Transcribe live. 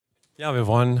Ja, wir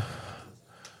wollen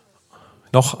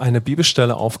noch eine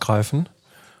Bibelstelle aufgreifen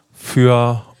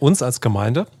für uns als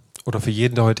Gemeinde oder für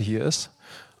jeden, der heute hier ist,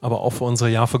 aber auch für unsere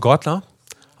Ja für Gottler.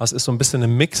 Das ist so ein bisschen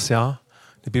ein Mix, ja,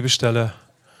 eine Bibelstelle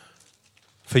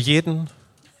für jeden,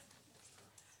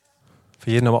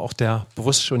 aber auch der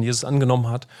bewusst schon Jesus angenommen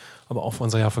hat, aber auch für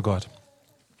unser Ja für Gott.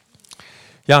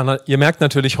 Ja, ihr merkt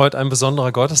natürlich heute ein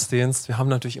besonderer Gottesdienst. Wir haben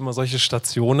natürlich immer solche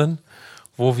Stationen,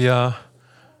 wo wir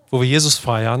Jesus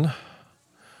feiern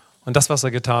und das, was er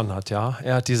getan hat. Ja,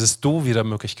 er hat dieses Du wieder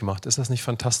möglich gemacht. Ist das nicht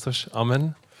fantastisch?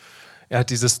 Amen. Er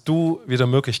hat dieses Du wieder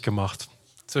möglich gemacht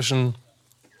zwischen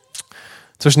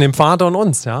dem Vater und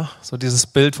uns. Ja, so dieses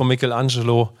Bild von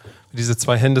Michelangelo, wie diese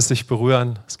zwei Hände sich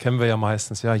berühren. Das kennen wir ja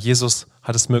meistens. Ja, Jesus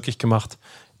hat es möglich gemacht.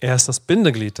 Er ist das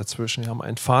Bindeglied dazwischen. Wir haben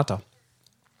einen Vater.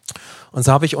 Und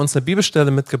so habe ich uns eine Bibelstelle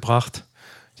mitgebracht,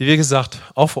 die, wie gesagt,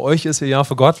 auch für euch ist, ihr Ja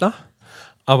für Gottler,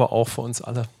 aber auch für uns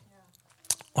alle.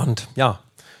 Und ja,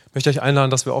 ich möchte euch einladen,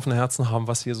 dass wir offene Herzen haben,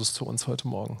 was Jesus zu uns heute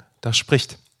Morgen da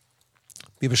spricht.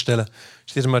 Bibelstelle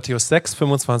steht in Matthäus 6,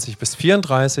 25 bis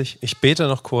 34. Ich bete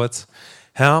noch kurz.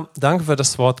 Herr, danke für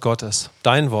das Wort Gottes,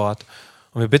 dein Wort.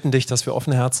 Und wir bitten dich, dass wir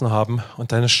offene Herzen haben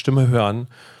und deine Stimme hören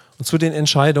und zu den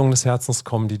Entscheidungen des Herzens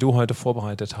kommen, die du heute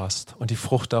vorbereitet hast und die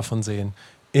Frucht davon sehen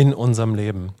in unserem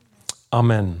Leben.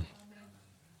 Amen.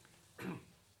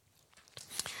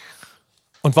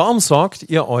 Und warum sorgt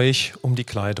ihr euch um die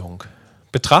Kleidung?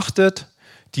 Betrachtet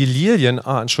die Lilien,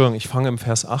 ich fange im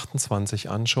Vers 28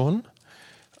 an schon.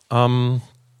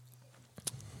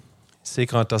 Ich sehe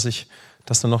gerade,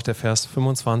 dass dann noch der Vers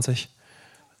 25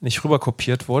 nicht rüber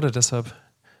kopiert wurde, deshalb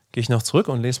gehe ich noch zurück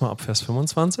und lese mal ab Vers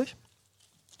 25.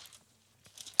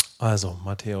 Also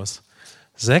Matthäus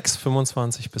 6,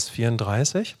 25 bis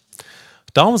 34.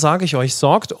 Darum sage ich euch,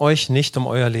 sorgt euch nicht um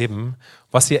euer Leben,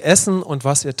 was ihr essen und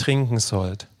was ihr trinken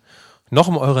sollt, noch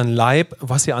um euren Leib,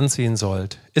 was ihr anziehen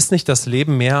sollt. Ist nicht das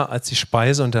Leben mehr als die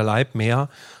Speise und der Leib mehr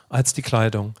als die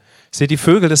Kleidung? Seht die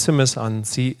Vögel des Himmels an,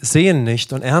 sie säen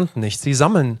nicht und ernten nicht, sie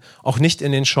sammeln auch nicht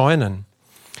in den Scheunen.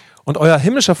 Und euer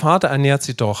himmlischer Vater ernährt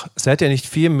sie doch, seid ihr nicht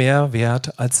viel mehr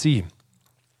wert als sie?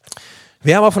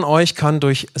 Wer aber von euch kann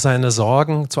durch seine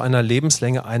Sorgen zu einer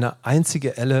Lebenslänge eine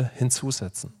einzige Elle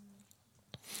hinzusetzen?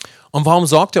 Und warum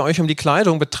sorgt ihr euch um die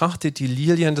Kleidung? Betrachtet die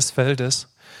Lilien des Feldes,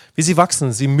 wie sie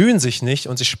wachsen. Sie mühen sich nicht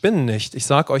und sie spinnen nicht. Ich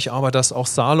sage euch aber, dass auch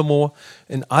Salomo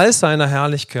in all seiner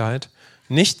Herrlichkeit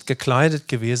nicht gekleidet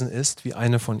gewesen ist wie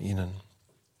eine von ihnen.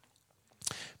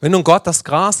 Wenn nun Gott das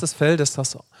Gras des Feldes,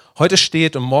 das heute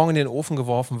steht und morgen in den Ofen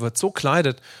geworfen wird, so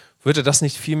kleidet, würde das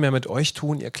nicht viel mehr mit euch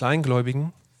tun, ihr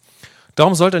Kleingläubigen?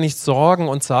 Darum sollt ihr nicht sorgen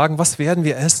und sagen, was werden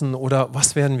wir essen oder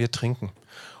was werden wir trinken?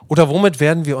 Oder womit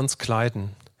werden wir uns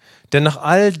kleiden? Denn nach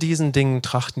all diesen Dingen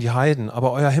trachten die Heiden,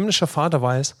 aber euer himmlischer Vater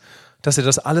weiß, dass ihr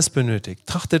das alles benötigt.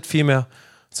 Trachtet vielmehr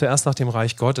zuerst nach dem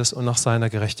Reich Gottes und nach seiner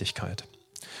Gerechtigkeit.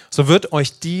 So wird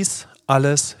euch dies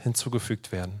alles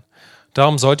hinzugefügt werden.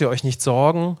 Darum sollt ihr euch nicht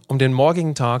sorgen um den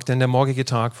morgigen Tag, denn der morgige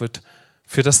Tag wird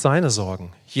für das Seine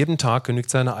sorgen. Jeden Tag genügt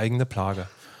seine eigene Plage.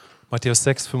 Matthäus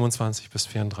 6, 25 bis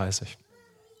 34.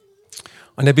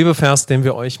 Und der Bibelvers, den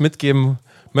wir euch mitgeben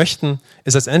möchten,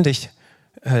 ist letztendlich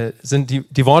sind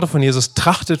die Worte von Jesus: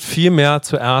 Trachtet vielmehr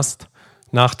zuerst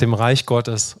nach dem Reich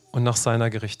Gottes und nach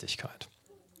seiner Gerechtigkeit.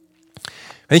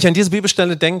 Wenn ich an diese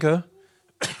Bibelstelle denke,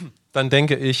 dann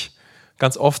denke ich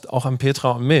ganz oft auch an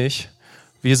Petra und mich,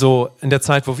 wie so in der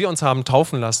Zeit, wo wir uns haben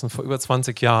taufen lassen, vor über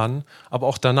 20 Jahren, aber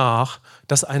auch danach,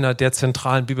 das einer der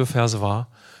zentralen Bibelverse war,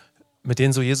 mit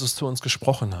denen so Jesus zu uns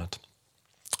gesprochen hat.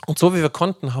 Und so wie wir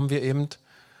konnten, haben wir eben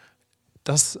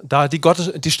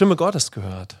die Stimme Gottes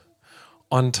gehört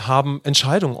und haben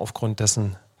Entscheidungen aufgrund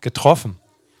dessen getroffen.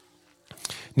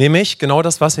 Nämlich genau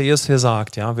das, was Jesus hier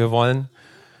sagt. Ja, wir wollen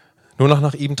nur noch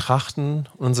nach ihm trachten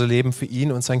und unser Leben für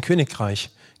ihn und sein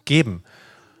Königreich geben.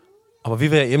 Aber wie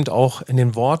wir eben auch in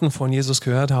den Worten von Jesus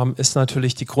gehört haben, ist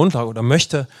natürlich die Grundlage oder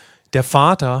möchte der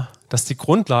Vater, dass die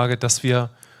Grundlage, dass wir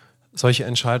solche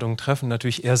Entscheidungen treffen,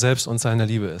 natürlich er selbst und seine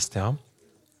Liebe ist. Ja?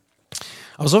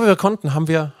 Aber so wie wir konnten, haben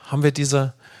wir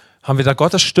da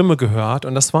Gottes Stimme gehört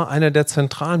und das war eine der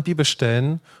zentralen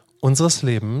Bibelstellen unseres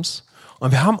Lebens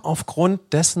und wir haben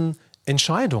aufgrund dessen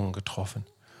Entscheidungen getroffen.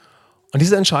 Und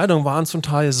diese Entscheidungen waren zum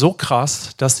Teil so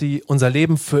krass, dass sie unser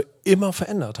Leben für immer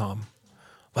verändert haben.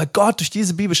 Weil Gott durch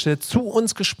diese Bibelstelle zu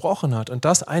uns gesprochen hat und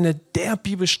das eine der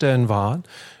Bibelstellen war,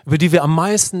 über die wir am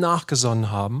meisten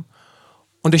nachgesonnen haben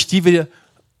und durch die wir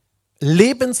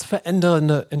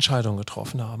lebensverändernde Entscheidungen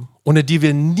getroffen haben, ohne die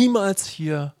wir niemals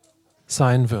hier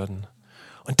sein würden.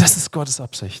 Und das ist Gottes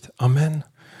Absicht. Amen.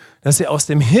 Dass er aus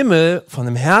dem Himmel, von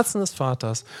dem Herzen des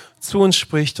Vaters, zu uns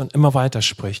spricht und immer weiter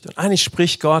spricht. Und eigentlich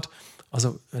spricht Gott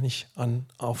Also wenn ich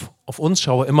auf uns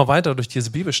schaue, immer weiter durch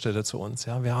diese Bibelstelle zu uns.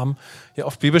 Ja? Wir haben hier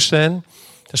oft Bibelstellen,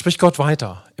 da spricht Gott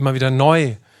weiter, immer wieder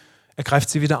neu. Er greift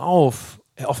sie wieder auf.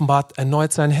 Er offenbart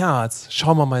erneut sein Herz.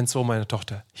 Schau mal, mein Sohn, meine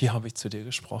Tochter, hier habe ich zu dir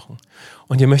gesprochen.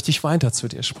 Und hier möchte ich weiter zu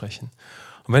dir sprechen.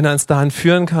 Und wenn er uns dahin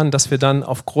führen kann, dass wir dann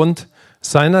aufgrund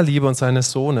seiner Liebe und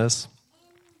seines Sohnes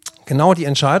genau die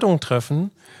Entscheidungen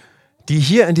treffen, die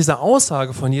hier in dieser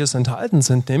Aussage von Jesus enthalten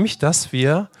sind, nämlich, dass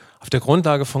wir auf der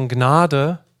Grundlage von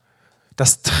Gnade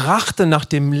das Trachten nach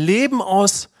dem Leben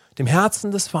aus dem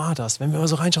Herzen des Vaters, wenn wir mal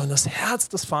so reinschauen, das Herz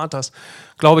des Vaters,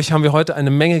 glaube ich, haben wir heute eine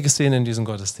Menge gesehen in diesem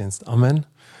Gottesdienst. Amen.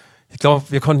 Ich glaube,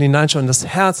 wir konnten hineinschauen in das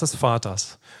Herz des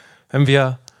Vaters. Wenn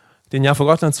wir den Jahr vor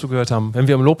Gottland zugehört haben, wenn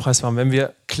wir im Lobpreis waren, wenn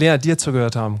wir Claire dir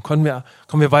zugehört haben, konnten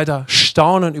wir weiter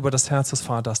staunen über das Herz des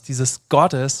Vaters, dieses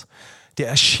Gottes, der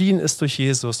erschienen ist durch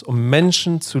Jesus, um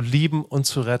Menschen zu lieben und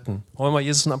zu retten. Wollen wir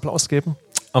Jesus einen Applaus geben?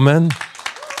 Amen.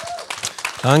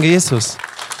 Danke, Jesus.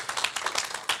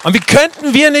 Und wie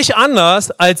könnten wir nicht anders,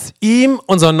 als ihm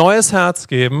unser neues Herz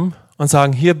geben und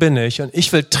sagen, hier bin ich und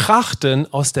ich will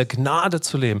trachten, aus der Gnade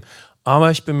zu leben.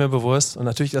 Aber ich bin mir bewusst, und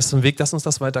natürlich ist es ein Weg, dass uns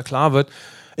das weiter klar wird,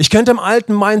 ich könnte im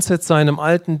alten Mindset sein, im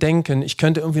alten Denken, ich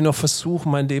könnte irgendwie noch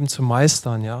versuchen, mein Leben zu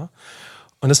meistern, ja,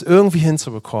 und es irgendwie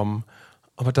hinzubekommen.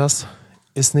 Aber das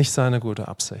ist nicht seine gute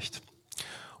Absicht.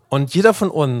 Und jeder von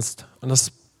uns, und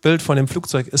das Bild von dem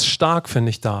Flugzeug ist stark, finde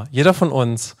ich, da. Jeder von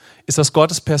uns ist aus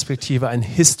Gottes Perspektive ein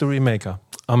History Maker.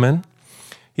 Amen.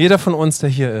 Jeder von uns, der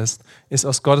hier ist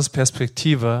aus Gottes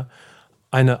Perspektive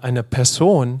eine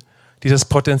Person, die das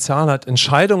Potenzial hat,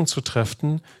 Entscheidungen zu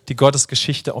treffen, die Gottes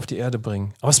Geschichte auf die Erde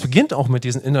bringen. Aber es beginnt auch mit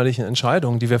diesen innerlichen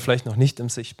Entscheidungen, die wir vielleicht noch nicht im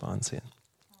Sichtbaren sehen.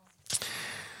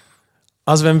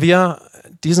 Also wenn wir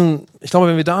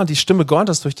da die Stimme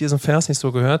Gottes durch diesen Vers nicht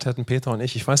so gehört hätten, Peter und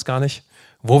ich weiß gar nicht,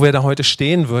 wo wir da heute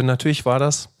stehen würden. Natürlich war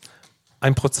das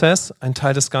ein Prozess, ein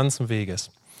Teil des ganzen Weges.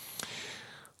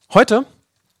 Heute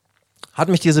hat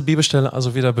mich diese Bibelstelle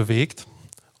also wieder bewegt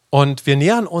und wir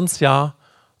nähern uns ja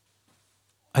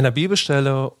einer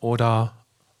Bibelstelle oder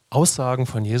Aussagen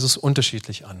von Jesus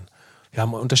unterschiedlich an. Wir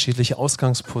haben unterschiedliche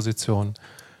Ausgangspositionen.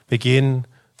 Wir gehen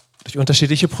durch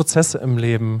unterschiedliche Prozesse im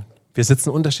Leben. Wir sitzen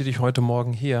unterschiedlich heute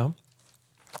Morgen hier.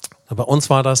 Bei uns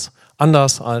war das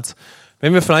anders, als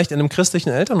wenn wir vielleicht in einem christlichen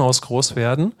Elternhaus groß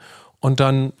werden und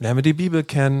dann lernen wir die Bibel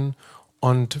kennen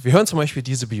und wir hören zum Beispiel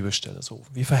diese Bibelstelle so.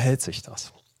 Wie verhält sich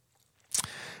das?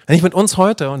 Wenn ich mit uns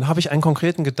heute, und habe ich einen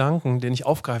konkreten Gedanken, den ich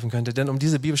aufgreifen könnte, denn um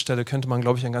diese Bibelstelle könnte man,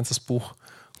 glaube ich, ein ganzes Buch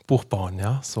bauen,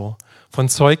 ja, so von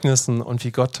Zeugnissen und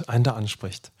wie Gott einen da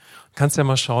anspricht. Du kannst ja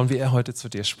mal schauen, wie er heute zu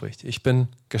dir spricht. Ich bin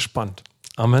gespannt.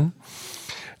 Amen.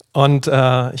 Und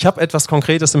ich habe etwas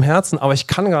Konkretes im Herzen, aber ich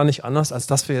kann gar nicht anders, als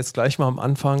dass wir jetzt gleich mal am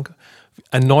Anfang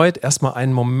erneut erstmal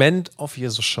einen Moment auf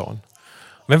Jesus schauen.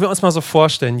 Und wenn wir uns mal so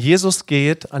vorstellen, Jesus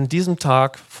geht an diesem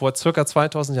Tag vor circa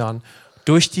 2000 Jahren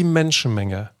durch die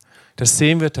Menschenmenge, das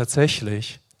sehen wir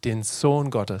tatsächlich den Sohn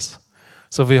Gottes.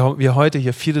 So wie wir heute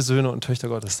hier viele Söhne und Töchter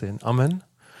Gottes sehen. Amen.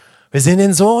 Wir sehen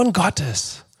den Sohn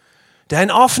Gottes, der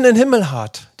einen offenen Himmel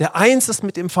hat, der eins ist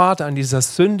mit dem Vater in dieser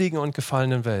sündigen und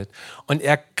gefallenen Welt. Und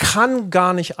er kann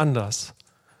gar nicht anders,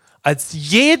 als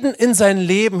jeden in sein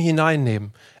Leben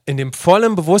hineinnehmen, in dem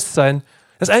vollen Bewusstsein,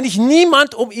 dass eigentlich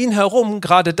niemand um ihn herum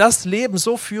gerade das Leben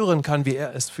so führen kann, wie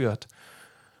er es führt.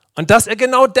 Und dass er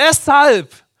genau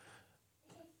deshalb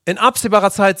in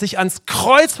absehbarer Zeit sich ans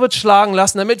Kreuz wird schlagen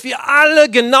lassen, damit wir alle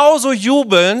genauso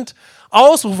jubelnd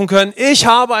ausrufen können, ich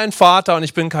habe einen Vater und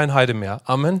ich bin kein Heide mehr.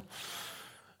 Amen.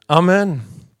 Amen.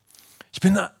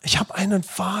 Ich habe einen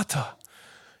Vater.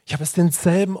 Ich habe jetzt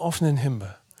denselben offenen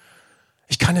Himmel.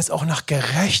 Ich kann jetzt auch nach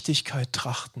Gerechtigkeit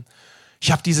trachten.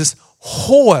 Ich habe dieses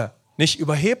hohe, nicht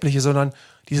überhebliche, sondern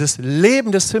dieses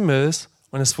Leben des Himmels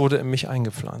und es wurde in mich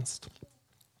eingepflanzt.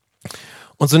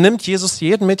 Und so nimmt Jesus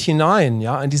jeden mit hinein,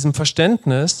 ja, in diesem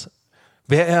Verständnis,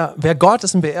 wer Gott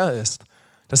ist und wer er ist.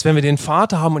 Dass wenn wir den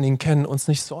Vater haben und ihn kennen, uns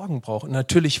nicht Sorgen brauchen. Und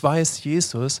natürlich weiß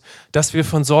Jesus, dass wir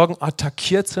von Sorgen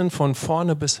attackiert sind, von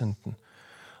vorne bis hinten.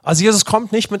 Also Jesus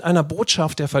kommt nicht mit einer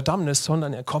Botschaft der Verdammnis,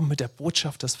 sondern er kommt mit der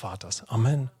Botschaft des Vaters.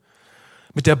 Amen.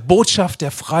 Mit der Botschaft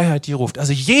der Freiheit, die ruft.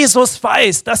 Also Jesus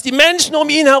weiß, dass die Menschen um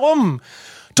ihn herum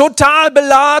total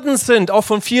beladen sind, auch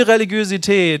von viel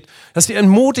Religiosität, dass sie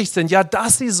entmutigt sind, ja,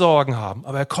 dass sie Sorgen haben.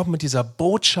 Aber er kommt mit dieser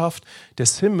Botschaft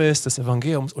des Himmels, des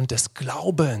Evangeliums und des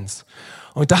Glaubens.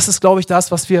 Und das ist, glaube ich, das,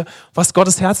 was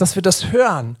Gottes Herz, dass wir das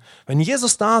hören. Wenn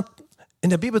Jesus da in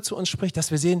der Bibel zu uns spricht,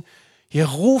 dass wir sehen, hier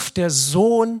ruft der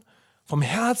Sohn vom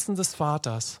Herzen des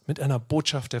Vaters mit einer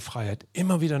Botschaft der Freiheit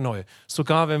immer wieder neu.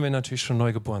 Sogar wenn wir natürlich schon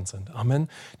neu geboren sind. Amen.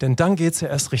 Denn dann geht es ja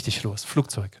erst richtig los.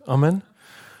 Flugzeug. Amen.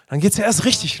 Dann geht es ja erst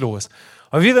richtig los.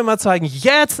 Aber wir will mal zeigen,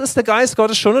 jetzt ist der Geist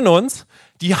Gottes schon in uns.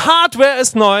 Die Hardware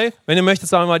ist neu. Wenn ihr möchtet,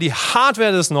 sagen wir mal, die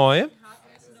Hardware ist neu.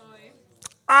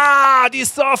 Die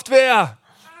Software.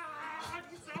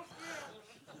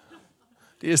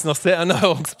 Die ist noch sehr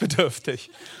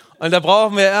erneuerungsbedürftig. Und da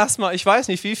brauchen wir erstmal, ich weiß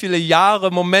nicht, wie viele Jahre,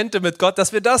 Momente mit Gott,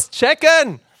 dass wir das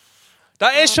checken. Da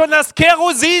ist schon das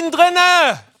Kerosin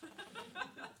drinne.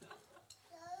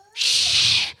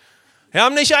 Wir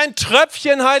haben nicht ein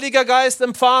Tröpfchen Heiliger Geist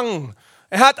empfangen.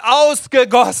 Er hat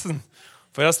ausgegossen.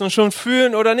 Ob wir das nun schon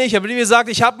fühlen oder nicht. Aber die Bibel sagt,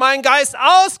 ich habe meinen Geist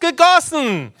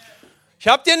ausgegossen. Ich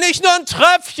habe dir nicht nur ein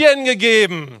Tröpfchen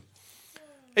gegeben.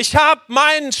 Ich habe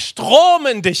meinen Strom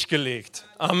in dich gelegt.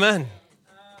 Amen.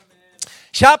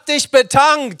 Ich habe dich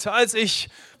betankt, als ich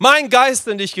meinen Geist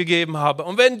in dich gegeben habe.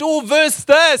 Und wenn du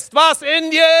wüsstest, was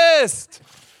in dir ist.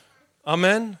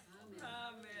 Amen.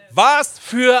 Was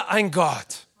für ein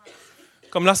Gott.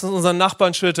 Komm, lass uns unseren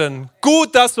Nachbarn schütteln.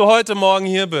 Gut, dass du heute Morgen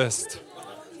hier bist.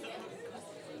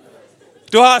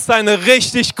 Du hast eine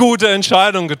richtig gute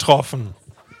Entscheidung getroffen.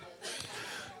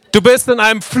 Du bist in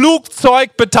einem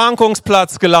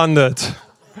Flugzeugbetankungsplatz gelandet.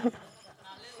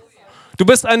 Du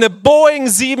bist eine Boeing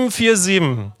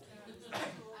 747.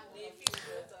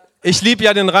 Ich liebe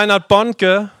ja den Reinhard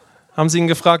Bonnke. Haben sie ihn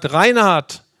gefragt,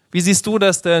 Reinhard, wie siehst du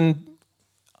das denn?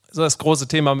 So das große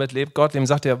Thema mit Lebt Gott. Dem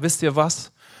sagt er, wisst ihr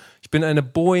was? Ich bin eine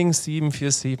Boeing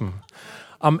 747.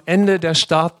 Am Ende der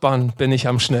Startbahn bin ich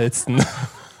am schnellsten.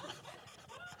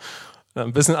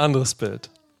 Ein bisschen anderes Bild.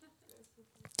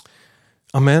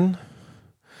 Amen.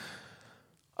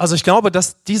 Also ich glaube,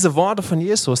 dass diese Worte von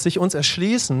Jesus sich uns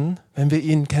erschließen, wenn wir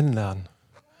ihn kennenlernen.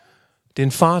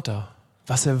 Den Vater,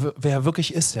 wer er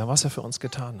wirklich ist, ja, was er für uns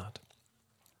getan hat.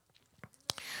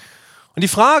 Und die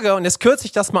Frage, und jetzt kürze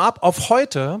ich das mal ab auf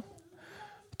heute,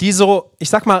 die so, ich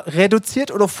sag mal,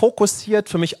 reduziert oder fokussiert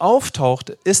für mich auftaucht,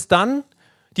 ist dann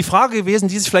die Frage gewesen,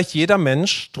 die sich vielleicht jeder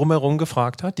Mensch drumherum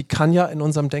gefragt hat, die kann ja in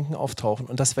unserem Denken auftauchen.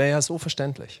 Und das wäre ja so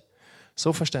verständlich.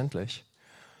 So verständlich.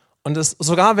 Und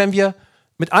sogar wenn wir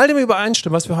mit all dem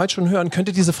übereinstimmen, was wir heute schon hören,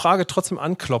 könnte diese Frage trotzdem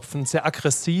anklopfen, sehr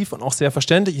aggressiv und auch sehr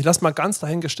verständlich. Ich lasse mal ganz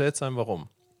dahingestellt sein, warum.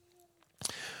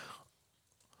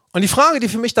 Und die Frage, die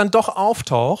für mich dann doch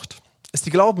auftaucht, ist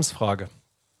die Glaubensfrage.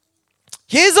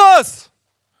 Jesus,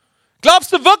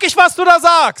 glaubst du wirklich, was du da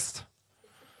sagst?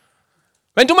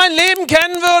 Wenn du mein Leben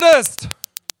kennen würdest.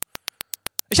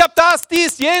 Ich habe das,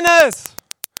 dies, jenes.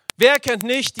 Wer kennt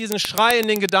nicht diesen Schrei in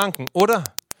den Gedanken, oder?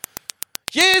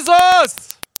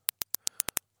 Jesus!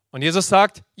 Und Jesus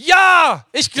sagt, ja,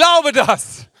 ich glaube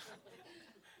das.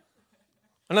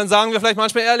 Und dann sagen wir vielleicht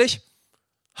manchmal ehrlich,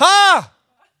 ha,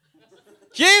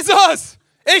 Jesus,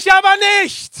 ich aber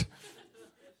nicht.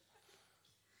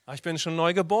 Ich bin schon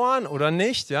neu geboren oder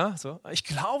nicht, ja? So, ich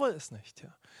glaube es nicht. Ja.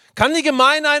 Kann die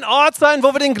Gemeinde ein Ort sein,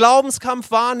 wo wir den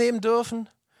Glaubenskampf wahrnehmen dürfen?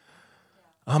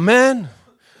 Amen.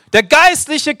 Der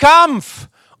geistliche Kampf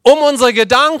um unsere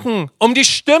Gedanken, um die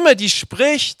Stimme, die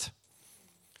spricht.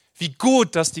 Wie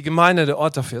gut, dass die Gemeinde der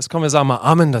Ort dafür ist. Komm, wir sagen mal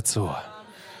Amen dazu. Amen.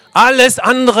 Alles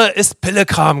andere ist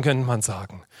Pillekram, könnte man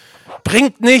sagen.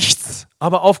 Bringt nichts,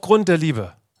 aber aufgrund der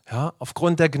Liebe, ja,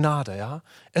 aufgrund der Gnade, ja,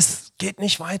 es geht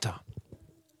nicht weiter.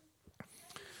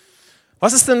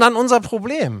 Was ist denn dann unser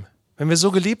Problem, wenn wir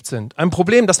so geliebt sind? Ein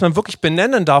Problem, das man wirklich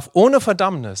benennen darf, ohne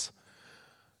Verdammnis.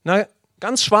 Na,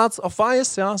 ganz schwarz auf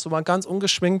weiß, ja, so mal ganz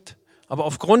ungeschminkt. Aber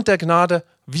aufgrund der Gnade,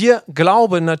 wir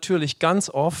glauben natürlich ganz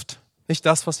oft nicht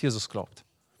das, was Jesus glaubt.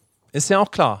 Ist ja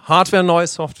auch klar. Hardware neu,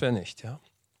 Software nicht. Ja.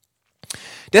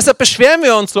 Deshalb beschweren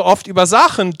wir uns so oft über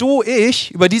Sachen, du,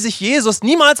 ich, über die sich Jesus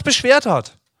niemals beschwert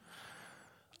hat.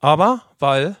 Aber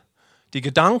weil die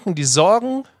Gedanken, die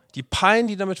Sorgen, die Pein,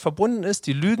 die damit verbunden ist,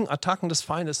 die Lügen, Attacken des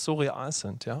Feindes so real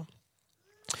sind. Ja.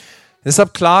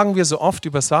 Deshalb klagen wir so oft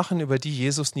über Sachen, über die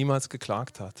Jesus niemals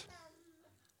geklagt hat.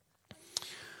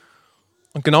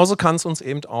 Und genauso kann es uns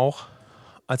eben auch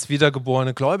als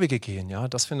wiedergeborene Gläubige gehen, ja,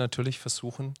 dass wir natürlich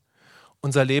versuchen,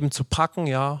 unser Leben zu packen,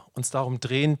 ja, uns darum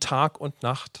drehen, Tag und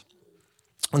Nacht,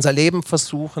 unser Leben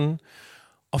versuchen,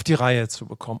 auf die Reihe zu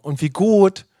bekommen. Und wie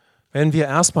gut, wenn wir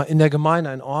erstmal in der Gemeinde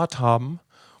einen Ort haben,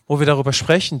 wo wir darüber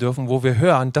sprechen dürfen, wo wir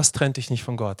hören, das trennt dich nicht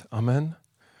von Gott. Amen.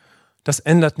 Das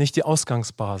ändert nicht die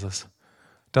Ausgangsbasis.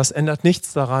 Das ändert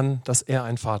nichts daran, dass er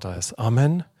ein Vater ist.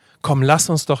 Amen. Komm, lass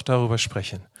uns doch darüber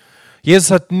sprechen.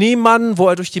 Jesus hat niemanden, wo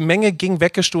er durch die Menge ging,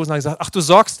 weggestoßen und hat gesagt, ach, du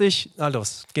sorgst dich, na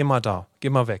los, geh mal da, geh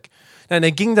mal weg. Nein,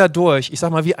 er ging da durch, ich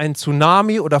sag mal wie ein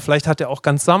Tsunami oder vielleicht hat er auch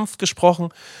ganz sanft gesprochen,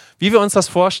 wie wir uns das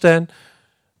vorstellen.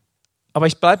 Aber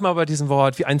ich bleibe mal bei diesem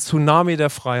Wort, wie ein Tsunami der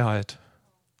Freiheit.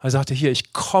 Er sagte hier,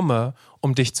 ich komme,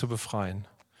 um dich zu befreien.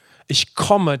 Ich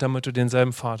komme, damit du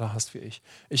denselben Vater hast wie ich.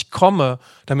 Ich komme,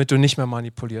 damit du nicht mehr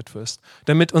manipuliert wirst.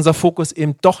 Damit unser Fokus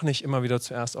eben doch nicht immer wieder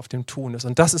zuerst auf dem Tun ist.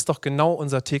 Und das ist doch genau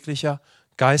unser täglicher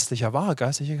wahrer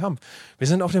geistlicher Kampf. Wir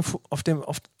sind auf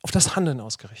das Handeln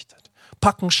ausgerichtet.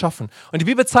 Packen, schaffen. Und die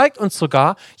Bibel zeigt uns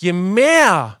sogar, je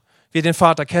mehr wir den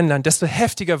Vater kennenlernen, desto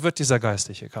heftiger wird dieser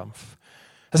geistliche Kampf.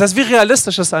 Das heißt, wie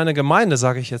realistisch ist eine Gemeinde,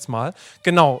 sage ich jetzt mal,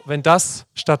 genau, wenn das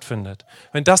stattfindet,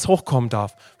 wenn das hochkommen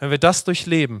darf, wenn wir das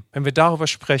durchleben, wenn wir darüber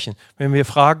sprechen, wenn wir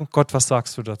fragen, Gott, was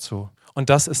sagst du dazu? Und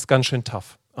das ist ganz schön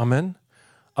tough. Amen.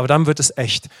 Aber dann wird es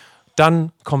echt.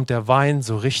 Dann kommt der Wein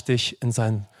so richtig in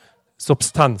seine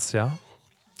Substanz, ja.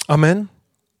 Amen.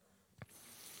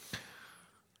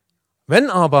 Wenn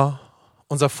aber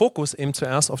unser Fokus eben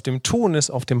zuerst auf dem Tun ist,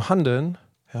 auf dem Handeln,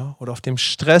 ja, oder auf dem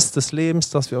Stress des Lebens,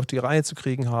 das wir auf die Reihe zu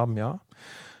kriegen haben, ja,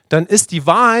 dann ist die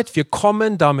Wahrheit, wir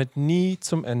kommen damit nie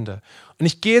zum Ende. Und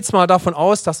ich gehe jetzt mal davon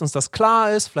aus, dass uns das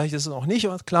klar ist, vielleicht ist es auch nicht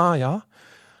klar, ja,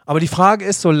 aber die Frage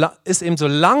ist eben,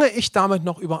 solange ich damit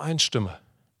noch übereinstimme,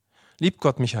 liebt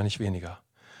Gott mich ja nicht weniger.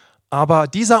 Aber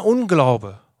dieser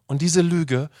Unglaube und diese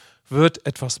Lüge wird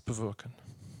etwas bewirken.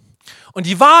 Und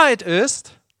die Wahrheit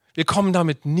ist, wir kommen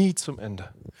damit nie zum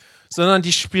Ende, sondern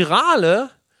die Spirale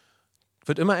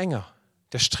wird immer enger.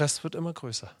 Der Stress wird immer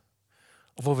größer.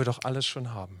 Obwohl wir doch alles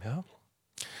schon haben. Ja?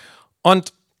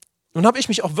 Und nun habe ich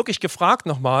mich auch wirklich gefragt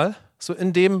nochmal, so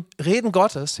in dem Reden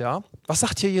Gottes, ja, was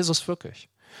sagt hier Jesus wirklich?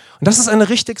 Und das ist eine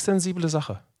richtig sensible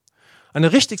Sache.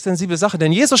 Eine richtig sensible Sache,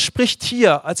 denn Jesus spricht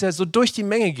hier, als er so durch die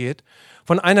Menge geht,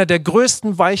 von einer der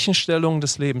größten Weichenstellungen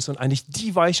des Lebens und eigentlich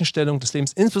die Weichenstellung des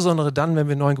Lebens, insbesondere dann, wenn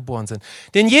wir neu geboren sind.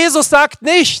 Denn Jesus sagt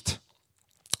nicht,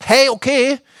 hey,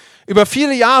 okay, über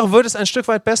viele Jahre wird es ein Stück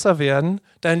weit besser werden,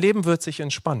 dein Leben wird sich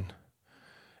entspannen.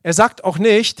 Er sagt auch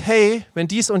nicht, hey, wenn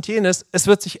dies und jenes, es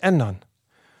wird sich ändern.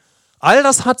 All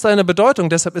das hat seine Bedeutung,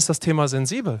 deshalb ist das Thema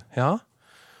sensibel. Ja?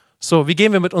 So, wie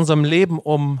gehen wir mit unserem Leben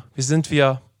um? Wie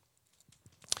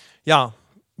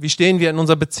stehen wir in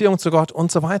unserer Beziehung zu Gott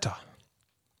und so weiter.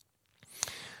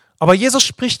 Aber Jesus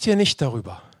spricht hier nicht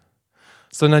darüber,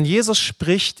 sondern Jesus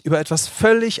spricht über etwas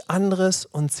völlig anderes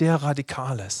und sehr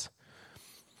Radikales.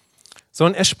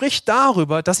 Sondern er spricht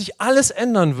darüber, dass sich alles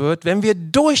ändern wird, wenn wir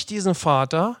durch diesen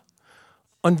Vater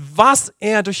und was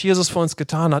er durch Jesus für uns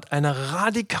getan hat, eine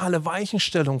radikale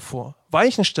Weichenstellung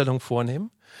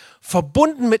vornehmen,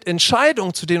 verbunden mit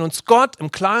Entscheidungen, zu denen uns Gott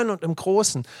im Kleinen und im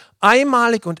Großen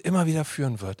einmalig und immer wieder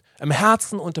führen wird, im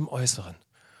Herzen und im Äußeren.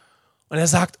 Und er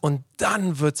sagt, und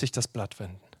dann wird sich das Blatt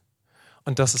wenden.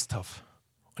 Und das ist tough.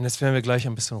 Und jetzt werden wir gleich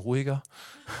ein bisschen ruhiger.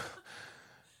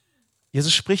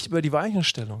 Jesus spricht über die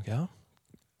Weichenstellung, ja.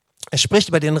 Er spricht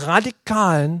über den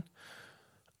radikalen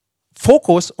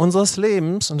Fokus unseres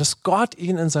Lebens und dass Gott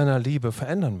ihn in seiner Liebe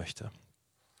verändern möchte.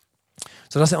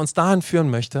 Sodass er uns dahin führen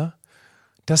möchte,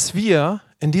 dass wir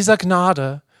in dieser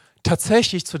Gnade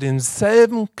tatsächlich zu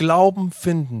demselben Glauben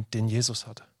finden, den Jesus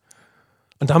hatte.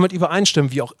 Und damit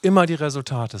übereinstimmen, wie auch immer die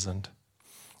Resultate sind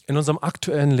in unserem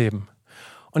aktuellen Leben.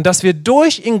 Und dass wir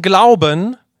durch ihn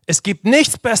glauben, es gibt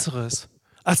nichts Besseres,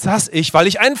 als dass ich, weil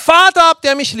ich einen Vater habe,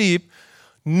 der mich liebt,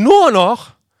 nur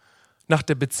noch nach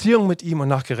der Beziehung mit ihm und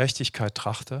nach Gerechtigkeit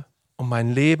trachte und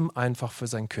mein Leben einfach für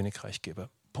sein Königreich gebe.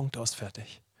 Punkt aus,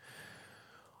 fertig.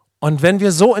 Und wenn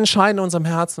wir so entscheiden in unserem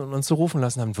Herzen und uns so rufen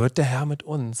lassen, dann wird der Herr mit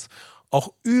uns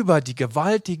auch über die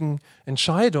gewaltigen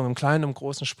Entscheidungen im Kleinen und im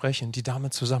Großen sprechen, die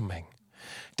damit zusammenhängen.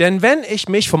 Denn wenn ich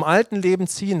mich vom alten Leben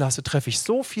ziehen lasse, treffe ich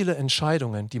so viele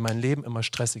Entscheidungen, die mein Leben immer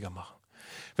stressiger machen.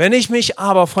 Wenn ich mich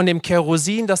aber von dem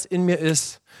Kerosin, das in mir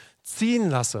ist, ziehen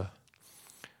lasse,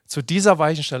 zu dieser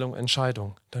Weichenstellung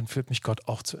Entscheidung, dann führt mich Gott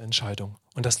auch zur Entscheidung.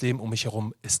 Und das Leben um mich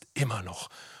herum ist immer noch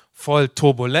voll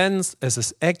Turbulenz, es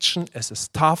ist Action, es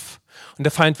ist tough. Und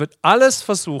der Feind wird alles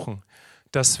versuchen,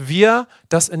 dass wir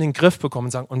das in den Griff bekommen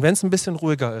und sagen, und wenn es ein bisschen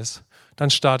ruhiger ist,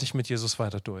 dann starte ich mit Jesus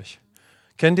weiter durch.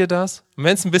 Kennt ihr das? Und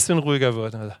wenn es ein bisschen ruhiger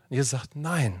wird, dann Jesus sagt,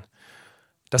 nein,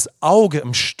 das Auge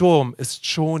im Sturm ist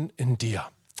schon in dir.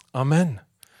 Amen.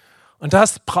 Und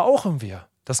das brauchen wir,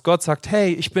 dass Gott sagt,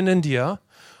 hey, ich bin in dir.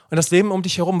 Und das Leben um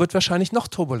dich herum wird wahrscheinlich noch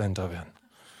turbulenter werden.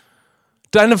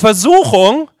 Deine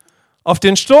Versuchung, auf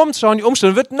den Sturm zu schauen, die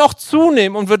Umstände, wird noch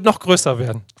zunehmen und wird noch größer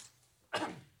werden.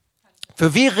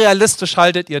 Für wie realistisch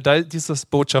haltet ihr diese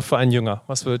Botschaft für einen Jünger?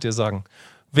 Was würdet ihr sagen?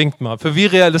 Winkt mal. Für wie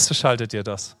realistisch haltet ihr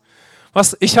das?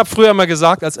 Ich habe früher mal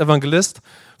gesagt als Evangelist,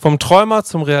 vom Träumer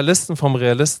zum Realisten, vom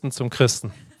Realisten zum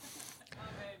Christen.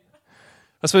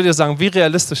 Was würdet ihr sagen? Wie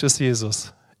realistisch ist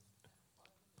Jesus?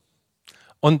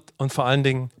 Und vor allen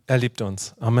Dingen, er liebt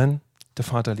uns. Amen. Der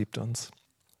Vater liebt uns.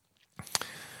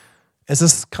 Es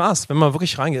ist krass, wenn man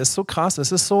wirklich reingeht. Es ist so krass,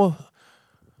 es ist so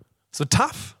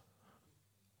tough.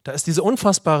 Da ist diese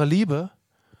unfassbare Liebe,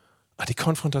 aber die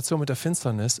Konfrontation mit der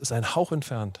Finsternis ist ein Hauch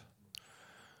entfernt.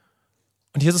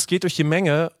 Und Jesus geht durch die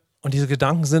Menge und diese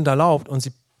Gedanken sind erlaubt und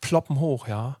sie ploppen hoch,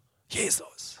 ja.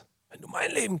 Jesus, wenn du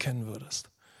mein Leben kennen würdest.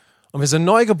 Und wir sind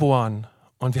neu geboren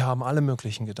und wir haben alle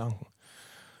möglichen Gedanken.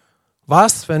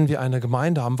 Was, wenn wir eine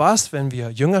Gemeinde haben? Was, wenn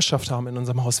wir Jüngerschaft haben in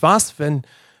unserem Haus? Was, wenn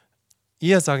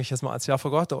ihr, sage ich jetzt mal als Jahr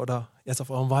vor Gott oder jetzt auf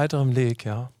eurem weiteren Weg,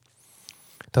 ja,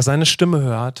 da seine Stimme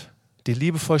hört, die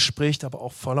liebevoll spricht, aber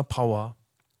auch voller Power.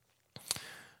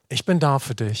 Ich bin da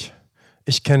für dich.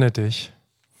 Ich kenne dich.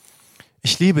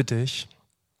 Ich liebe dich.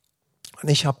 Und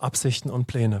ich habe Absichten und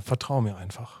Pläne. Vertrau mir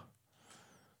einfach.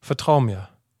 Vertrau mir.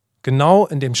 Genau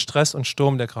in dem Stress und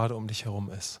Sturm, der gerade um dich herum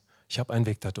ist. Ich habe einen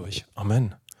Weg dadurch.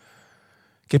 Amen.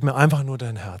 Gib mir einfach nur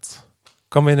dein Herz.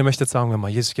 Komm, wenn ihr möchtet, sagen wir mal,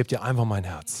 Jesus, ich gebe dir einfach mein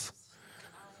Herz.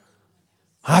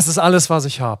 Das ist alles, was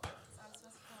ich habe.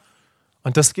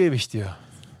 Und das gebe ich dir.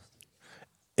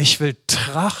 Ich will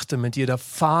trachten mit jeder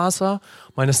Faser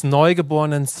meines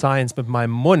neugeborenen Seins, mit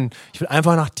meinem Mund. Ich will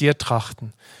einfach nach dir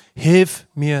trachten. Hilf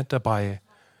mir dabei.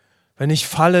 Wenn ich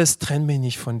falle, trenn mich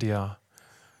nicht von dir.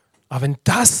 Aber wenn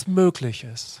das möglich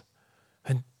ist,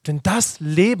 wenn das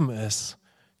Leben ist,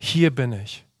 hier bin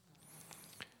ich.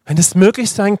 Wenn es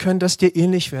möglich sein könnte, dass ich dir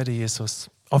ähnlich werde, Jesus,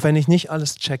 auch wenn ich nicht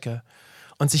alles checke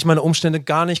und sich meine Umstände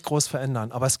gar nicht groß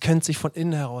verändern, aber es könnte sich von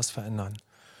innen heraus verändern.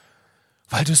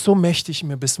 Weil du so mächtig in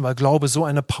mir bist, weil Glaube so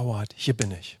eine Power hat. Hier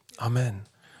bin ich. Amen.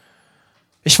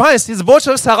 Ich weiß, diese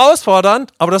Botschaft ist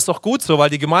herausfordernd, aber das ist doch gut so, weil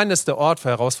die Gemeinde ist der Ort für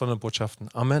herausfordernde Botschaften.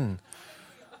 Amen.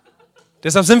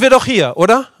 Deshalb sind wir doch hier,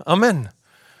 oder? Amen.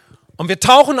 Und wir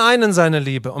tauchen ein in seine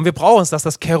Liebe und wir brauchen es, dass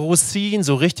das Kerosin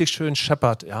so richtig schön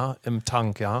scheppert, ja, im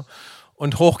Tank, ja,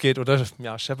 und hochgeht oder,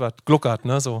 ja, scheppert, gluckert,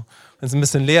 ne, so, wenn es ein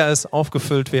bisschen leer ist,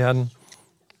 aufgefüllt werden.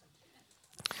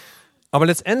 Aber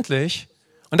letztendlich,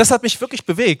 und das hat mich wirklich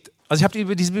bewegt, also ich habe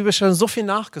über diese Bibelstelle so viel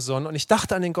nachgesonnen und ich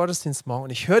dachte an den Gottesdienst morgen und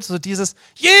ich hörte so dieses,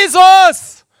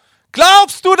 Jesus,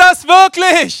 glaubst du das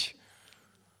wirklich?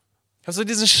 Ich habe so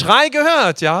diesen Schrei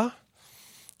gehört, ja,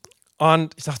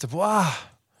 und ich dachte, boah,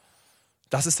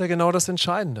 das ist ja genau das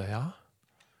Entscheidende, ja.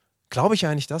 Glaube ich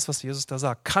eigentlich das, was Jesus da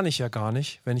sagt? Kann ich ja gar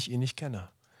nicht, wenn ich ihn nicht kenne.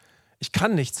 Ich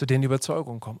kann nicht zu den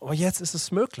Überzeugungen kommen. Aber jetzt ist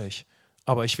es möglich.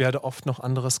 Aber ich werde oft noch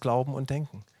anderes glauben und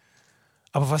denken.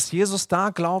 Aber was Jesus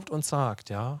da glaubt und sagt,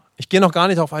 ja, ich gehe noch gar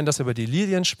nicht darauf ein, dass er über die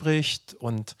Lilien spricht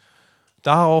und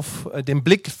darauf den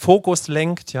Blickfokus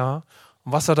lenkt, ja,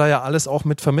 und was er da ja alles auch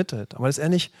mit vermittelt. Aber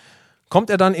letztendlich kommt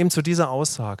er dann eben zu dieser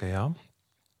Aussage, ja.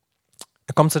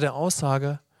 Er kommt zu der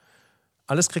Aussage,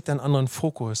 alles kriegt einen anderen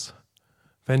Fokus,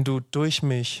 wenn du durch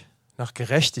mich nach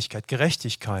Gerechtigkeit,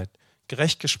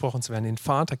 gerecht gesprochen zu werden, den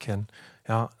Vater kennen,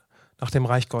 ja, nach dem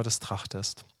Reich Gottes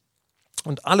trachtest.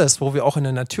 Und alles, wo wir auch in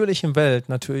der natürlichen Welt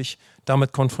natürlich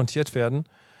damit konfrontiert werden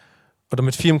oder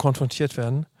mit vielem konfrontiert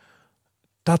werden,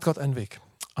 da hat Gott einen Weg.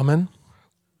 Amen.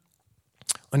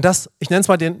 Und das, ich nenne es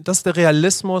mal das ist der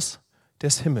Realismus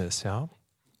des Himmels, ja.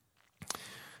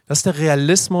 Das ist der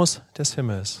Realismus des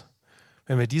Himmels.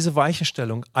 Wenn wir diese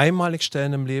Weichenstellung einmalig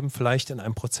stellen im Leben, vielleicht in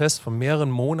einem Prozess von mehreren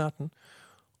Monaten,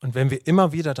 und wenn wir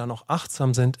immer wieder dann auch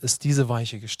achtsam sind, ist diese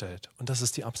Weiche gestellt. Und das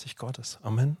ist die Absicht Gottes.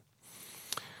 Amen.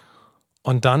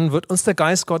 Und dann wird uns der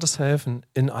Geist Gottes helfen,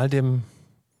 in all dem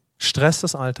Stress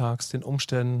des Alltags, den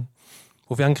Umständen,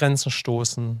 wo wir an Grenzen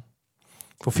stoßen,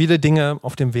 wo viele Dinge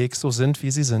auf dem Weg so sind,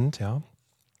 wie sie sind. Ja.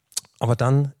 Aber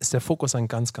dann ist der Fokus ein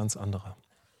ganz, ganz anderer.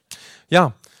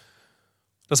 Ja,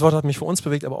 das Wort hat mich für uns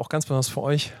bewegt, aber auch ganz besonders für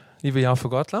euch, liebe Ja für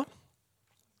Gottler.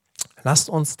 Lasst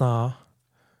uns da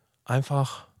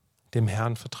einfach dem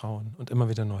Herrn vertrauen und immer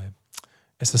wieder neu.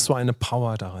 Es ist so eine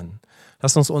Power darin.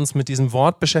 Lasst uns mit diesem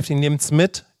Wort beschäftigen, nehmt es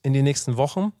mit in die nächsten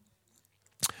Wochen.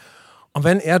 Und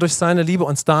wenn er durch seine Liebe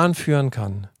uns dahin führen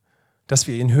kann, dass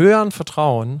wir ihn hören,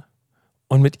 vertrauen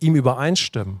und mit ihm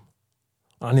übereinstimmen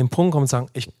und an den Punkt kommen und sagen,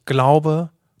 ich glaube,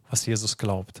 was Jesus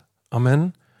glaubt.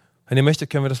 Amen. Wenn ihr möchtet,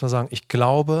 können wir das mal sagen. Ich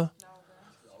glaube,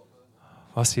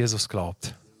 was Jesus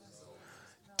glaubt.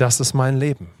 Das ist mein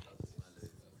Leben.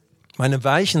 Meine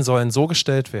Weichen sollen so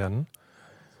gestellt werden,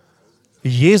 wie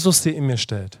Jesus sie in mir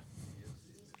stellt.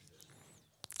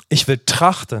 Ich will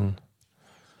trachten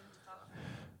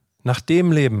nach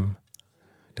dem Leben,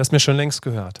 das mir schon längst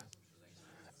gehört.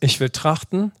 Ich will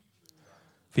trachten,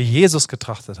 wie Jesus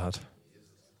getrachtet hat.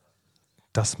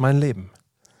 Das ist mein Leben.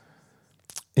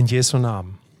 In Jesu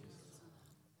Namen.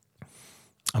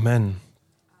 Amen.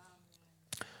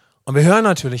 Und wir hören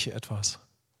natürlich hier etwas.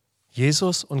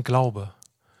 Jesus und Glaube.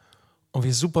 Und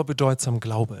wie super bedeutsam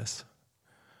Glaube ist.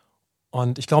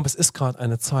 Und ich glaube, es ist gerade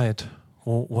eine Zeit,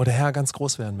 wo der Herr ganz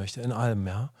groß werden möchte, in allem.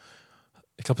 Ja?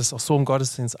 Ich glaube, es ist auch so im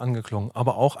Gottesdienst angeklungen.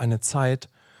 Aber auch eine Zeit,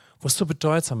 wo es so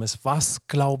bedeutsam ist, was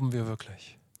glauben wir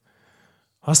wirklich?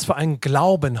 Was für einen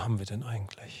Glauben haben wir denn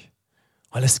eigentlich?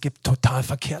 Weil es gibt total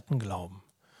verkehrten Glauben.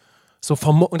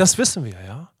 Und das wissen wir,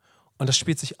 ja. Und das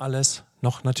spielt sich alles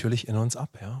noch natürlich in uns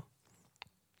ab, ja.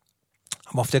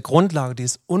 Aber auf der Grundlage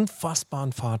dieses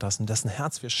unfassbaren Vaters, in dessen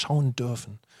Herz wir schauen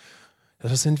dürfen,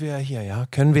 dafür sind wir ja hier, ja,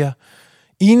 können wir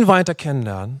ihn weiter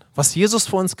kennenlernen, was Jesus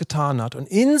für uns getan hat. Und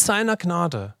in seiner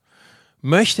Gnade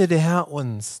möchte der Herr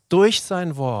uns durch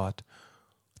sein Wort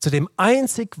zu dem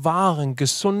einzig wahren,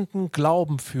 gesunden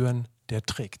Glauben führen, der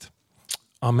trägt.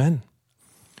 Amen.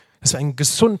 Das ist ein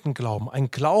gesunden Glauben,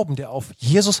 ein Glauben, der auf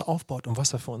Jesus aufbaut und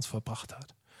was er für uns vollbracht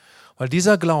hat. Weil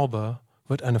dieser Glaube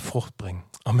wird eine Frucht bringen.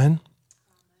 Amen.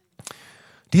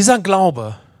 Dieser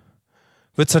Glaube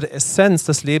wird zu der Essenz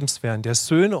des Lebens werden, der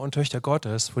Söhne und Töchter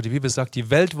Gottes, wo die Bibel sagt, die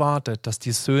Welt wartet, dass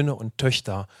die Söhne und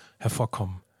Töchter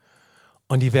hervorkommen.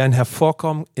 Und die werden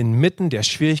hervorkommen inmitten der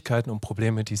Schwierigkeiten und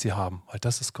Probleme, die sie haben. Weil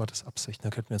das ist Gottes Absicht. Da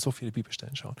könnten wir so viele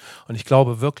Bibelstellen schauen. Und ich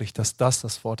glaube wirklich, dass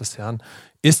das Wort des Herrn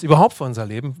ist überhaupt für unser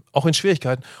Leben, auch in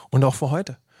Schwierigkeiten und auch für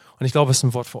heute. Und ich glaube, es ist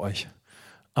ein Wort für euch.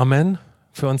 Amen.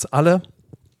 Für uns alle.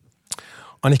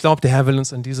 Und ich glaube, der Herr will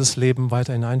uns in dieses Leben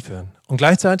weiter hineinführen. Und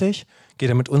gleichzeitig geht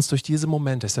er mit uns durch diese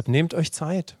Momente. Deshalb nehmt euch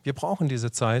Zeit. Wir brauchen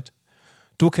diese Zeit.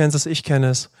 Du kennst es, ich kenne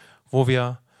es, wo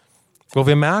wir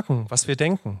merken, was wir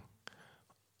denken.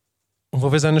 Und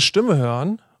wo wir seine Stimme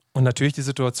hören und natürlich die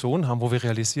Situation haben, wo wir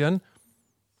realisieren,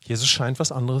 Jesus scheint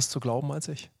was anderes zu glauben als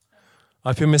ich.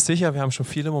 Aber ich bin mir sicher, wir haben schon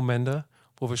viele Momente,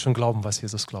 wo wir schon glauben, was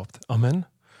Jesus glaubt. Amen.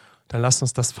 Dann lasst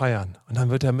uns das feiern. Und dann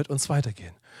wird er mit uns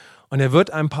weitergehen. Und er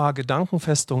wird ein paar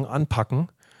Gedankenfestungen anpacken.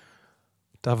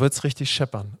 Da wird es richtig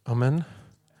scheppern. Amen.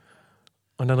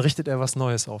 Und dann richtet er was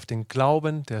Neues auf. Den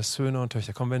Glauben der Söhne und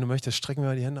Töchter. Komm, wenn du möchtest, strecken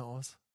wir die Hände aus.